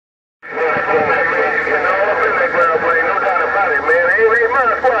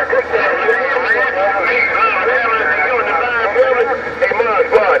ModSquad, take that. Hey,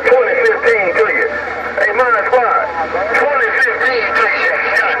 ModSquad, 2015 to you. Hey, ModSquad, 2015 to you.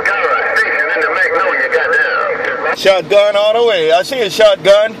 Shotgun station in the Magnolia, goddamn. Shotgun all the way. I see a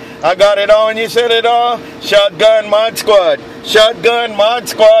shotgun. I got it on. You said it all. Shotgun ModSquad. Shotgun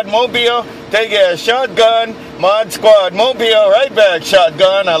ModSquad Mobile. Take it. Shotgun ModSquad Mobile. Right back.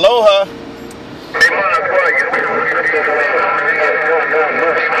 Shotgun. Aloha. Hey, ModSquad, you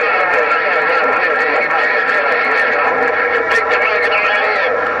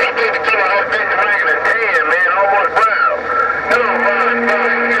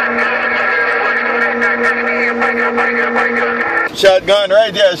Shotgun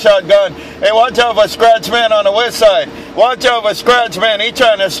right there, shotgun. Hey, watch out for ScratchMan on the west side. Watch out for ScratchMan. He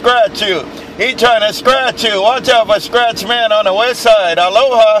trying to scratch you. He trying to scratch you. Watch out for ScratchMan on the west side.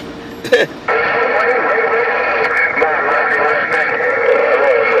 Aloha.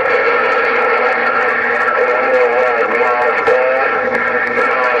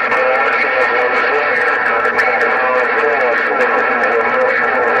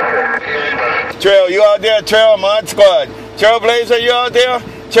 Trail, you out there? Trail ModSquad. TrailBlzr, you out there?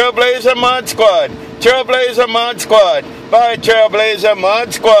 TrailBlzr ModSquad. TrailBlzr ModSquad. Bye, TrailBlzr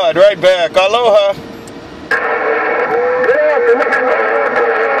ModSquad. Right back. Aloha.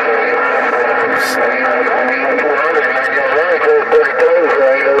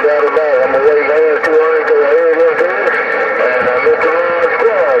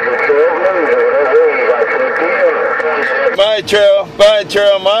 Bye,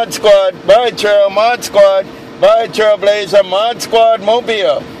 Trail ModSquad. Bye, Trail ModSquad. Bye, TrailBlzr ModSquad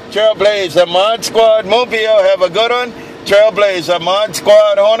Mobile. TrailBlzr ModSquad Mobile. Have a good one. TrailBlzr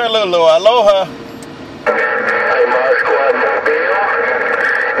ModSquad Honolulu. Aloha. Hey, ModSquad Mobile.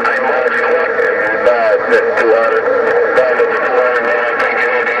 Hey, ModSquad. Bye, 200.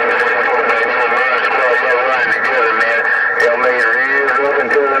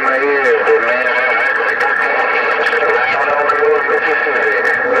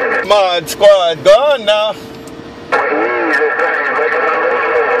 ModSquad gone now.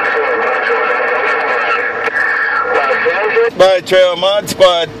 Bye, Trail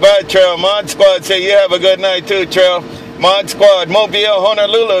ModSquad. Bye, Trail ModSquad. Say you have a good night too, Trail. ModSquad Mobile,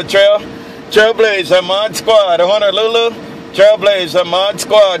 Honolulu, Trail. TrailBlzr ModSquad, Honolulu. TrailBlzr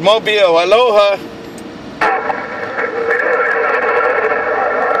ModSquad Mobile. Aloha.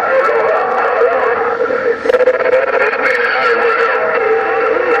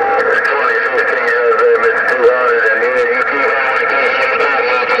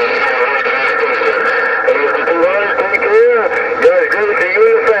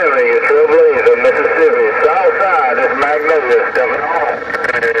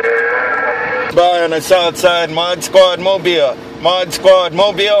 Bye on the south side, ModSquad Mobile. ModSquad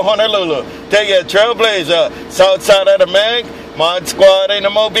Mobile, Honolulu. Take it, TrailBlzr. South side of the Mag. ModSquad in the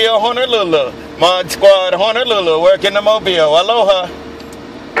Mobile, Honolulu. ModSquad Honolulu, working the Mobile. Aloha.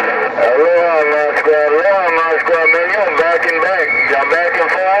 Aloha, ModSquad. Aloha, ModSquad. Man, you're back and back. Y'all back and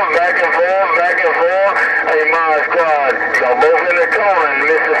forth, back and forth, back and forth. Hey, ModSquad. Y'all both in the corner in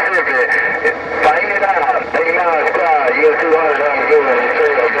Mississippi. Fight it out. Hey, ModSquad. You're 200 on the good.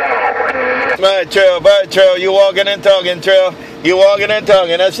 Bye, Trail. You walking and talking, Trail. You walking and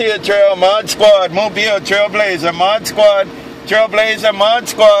talking. I see a Trail. ModSquad Mobile. TrailBlzr ModSquad. TrailBlzr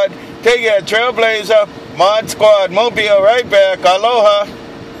ModSquad. Take it, TrailBlzr ModSquad Mobile. Right back. Aloha.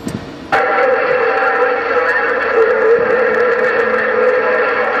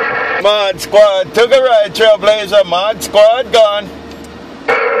 ModSquad took a ride. TrailBlzr ModSquad gone.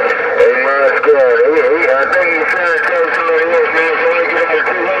 Hey, ModSquad. I think you said it. Tell somebody else, man. So I get out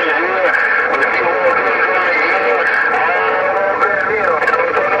 200 here.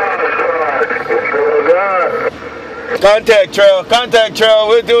 Contact Trail.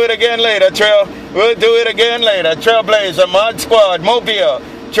 We'll do it again later, Trail. We'll do it again later. TrailBlzr ModSquad Mobile.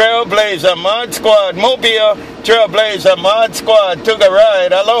 TrailBlzr ModSquad Mobile. TrailBlzr ModSquad took a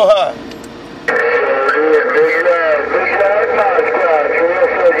ride. Aloha.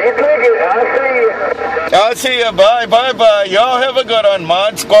 I'll see you. Bye. Y'all have a good one.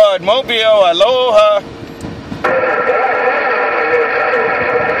 ModSquad Mobile. Aloha.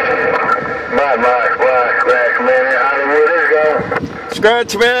 Bye, ModSquad. ScratchMan Hollywood is gone.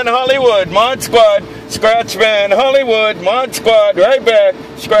 ScratchMan Hollywood. ModSquad. ScratchMan Hollywood. ModSquad. Right back.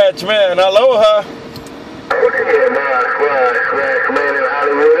 ScratchMan. Aloha. Okay, ModSquad. ScratchMan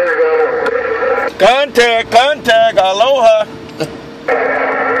Hollywood is gone. Contact. Aloha.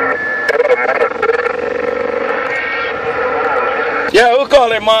 Yeah, we'll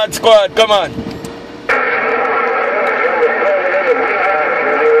call it ModSquad. Come on.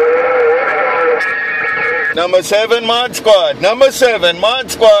 Number 7, Mod Squad. Number 7, Mod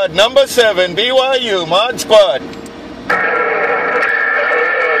Squad. Number 7, BYU, Mod Squad.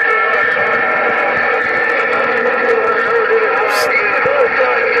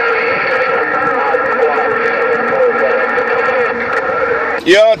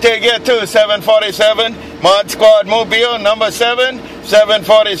 Yo, take it too, 747, Mod Squad Mobile, number 7,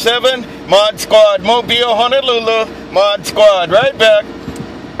 747, Mod Squad Mobile, Honolulu, Mod Squad, right back.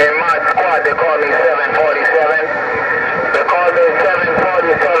 In Mod Squad, they call me 747. They call me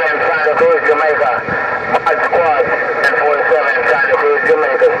 747, Santa Cruz, Jamaica. Mod Squad, 747, Santa Cruz,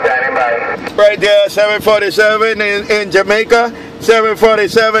 Jamaica, standing by. Right there, 747 in Jamaica,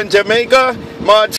 747 Jamaica, Mod